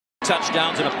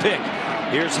touchdowns and a pick.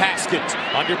 Here's Haskins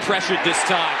under pressure this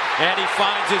time, and he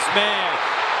finds his man.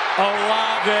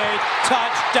 Olave,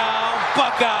 touchdown,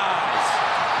 Buckeyes.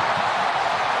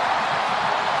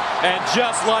 And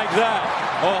just like that,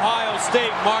 Ohio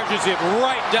State marches it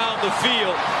right down the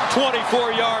field.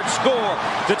 24-yard score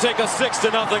to take a 6-0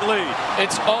 lead.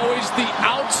 It's always the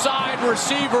outside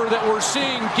receiver that we're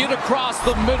seeing get across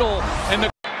the middle. And the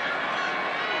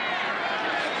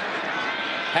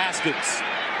Haskins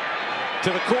to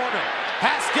the corner.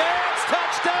 Haskins,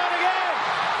 touchdown again.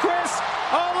 Chris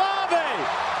Olave.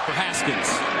 Haskins.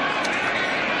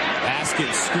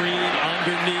 Haskins screen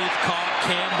underneath, caught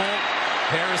Campbell.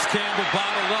 Paris Campbell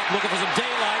bottled up, looking for some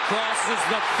daylight, crosses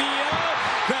the field.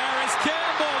 Paris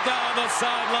Campbell down the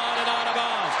sideline and out of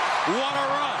bounds. What a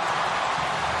run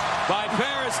by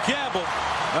Paris Campbell.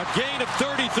 A gain of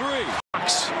 33.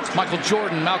 Michael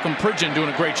Jordan, Malcolm Pridgeon doing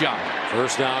a great job.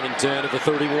 First down and 10 at the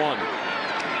 31.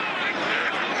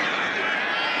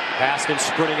 Haskins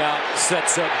sprinting out,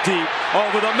 sets up deep,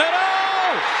 over the middle.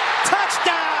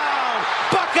 Touchdown!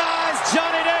 Buckeyes,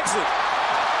 Johnny Exit.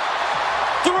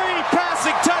 3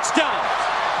 passing touchdowns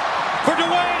for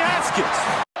Dwayne Haskins.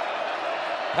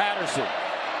 Patterson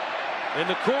in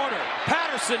the corner.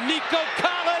 Patterson, Nico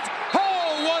Collins.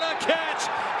 Oh, what a catch!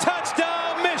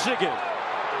 Touchdown, Michigan.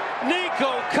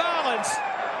 Nico Collins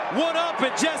went up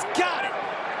and just got it.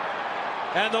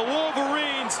 And the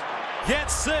Wolverines get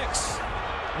 6.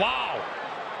 Wow.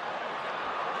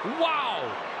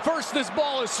 Wow. First, this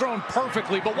ball is thrown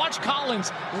perfectly, but watch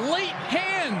Collins. Late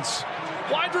hands.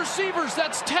 Wide receivers,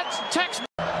 that's text.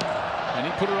 And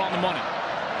he put it on the money.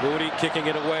 Moody kicking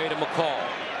it away to McCall.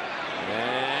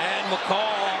 And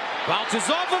McCall bounces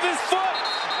off of his foot.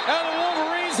 And the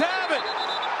Wolverines have it.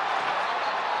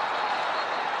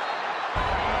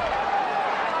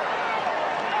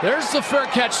 There's the fair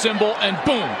catch symbol, and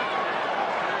boom.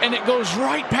 And it goes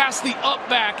right past the up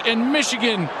back, and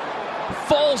Michigan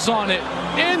falls on it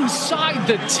inside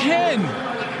the 10.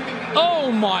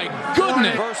 Oh my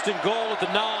goodness. First and goal at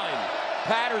the 9.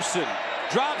 Patterson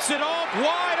drops it off,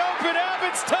 wide open,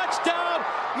 Evans, touchdown,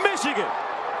 Michigan.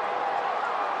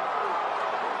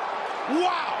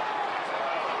 Wow.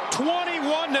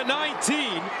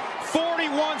 21-19,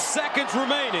 41 seconds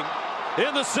remaining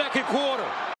in the second quarter.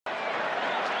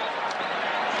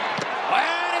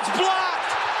 And it's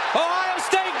blocked. Ohio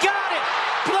State got it.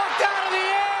 Blocked out of the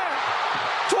air.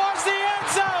 Towards the end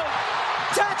zone.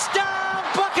 Touchdown,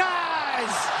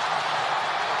 Buckeyes.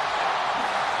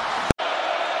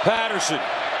 Patterson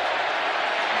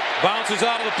bounces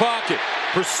out of the pocket.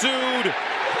 Pursued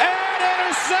and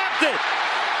intercepted.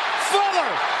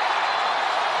 Fuller.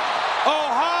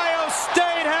 Ohio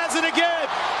State has it again.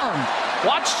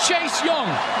 Watch Chase Young.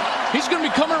 He's going to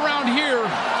be coming around here.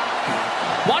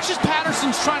 Watch as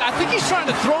Patterson's trying. I think he's trying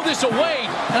to throw this away,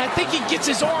 and I think he gets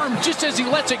his arm just as he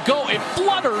lets it go. It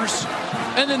flutters,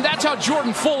 and then that's how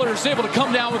Jordan Fuller is able to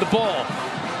come down with the ball.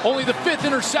 Only the 5th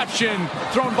interception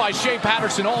thrown by Shea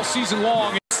Patterson all season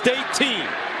long. State team.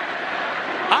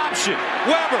 Option.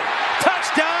 Weber.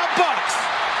 Touchdown, Bucks.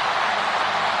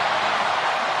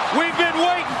 We've been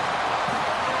waiting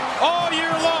all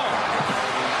year long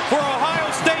for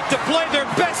Ohio State to play their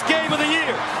best game of the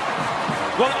year.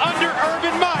 Well, under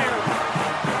Urban Meyer,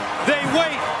 they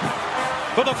wait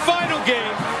for the final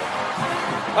game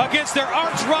against their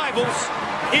arch rivals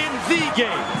in the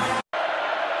game.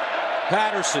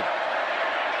 Patterson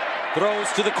throws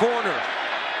to the corner.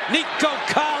 Nico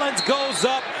Collins goes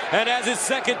up and has his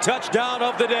 2nd touchdown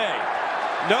of the day.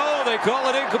 No, they call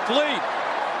it incomplete.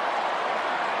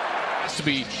 Has to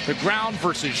be the ground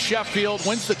versus Sheffield.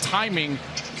 When's the timing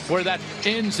where that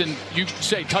ends and you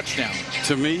say touchdown?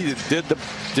 To me, did the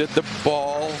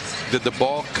ball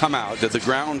come out? Did the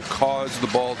ground cause the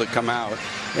ball to come out?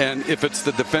 And if it's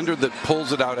the defender that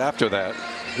pulls it out after that.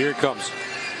 Here it comes.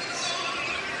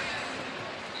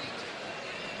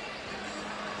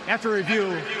 After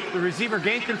review, the receiver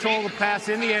gained control of the pass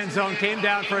in the end zone, came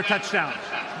down for a touchdown.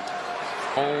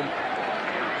 Home.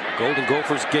 Golden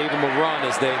Gophers gave him a run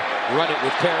as they run it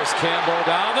with Paris Campbell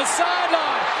down the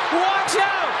sideline. Watch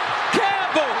out!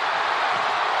 Campbell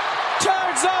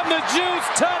turns on the juice.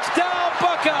 Touchdown,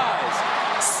 Buckeyes.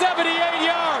 78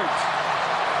 yards.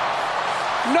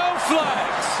 No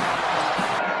flags.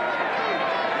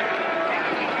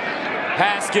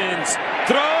 Haskins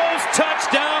throws.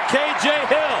 Touchdown, KJ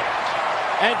Hill.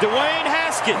 And Dwayne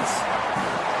Haskins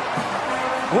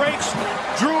breaks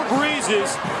Drew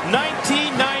Brees'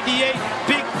 1998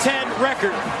 Big Ten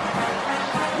record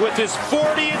with his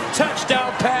 40th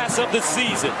touchdown pass of the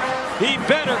season. He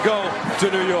better go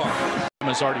to New York.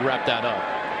 Has already wrapped that up.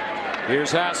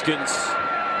 Here's Haskins.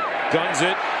 Guns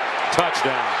it.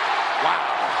 Touchdown. Wow.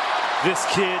 This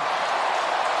kid,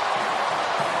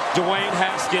 Dwayne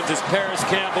Haskins, as Paris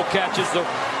Campbell catches the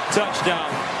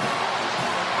touchdown.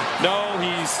 No,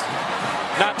 he's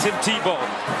not Tim Tebow.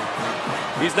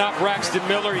 He's not Braxton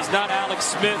Miller. He's not Alex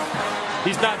Smith.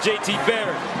 He's not J.T.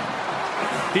 Baird.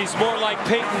 He's more like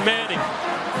Peyton Manning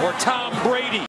or Tom Brady.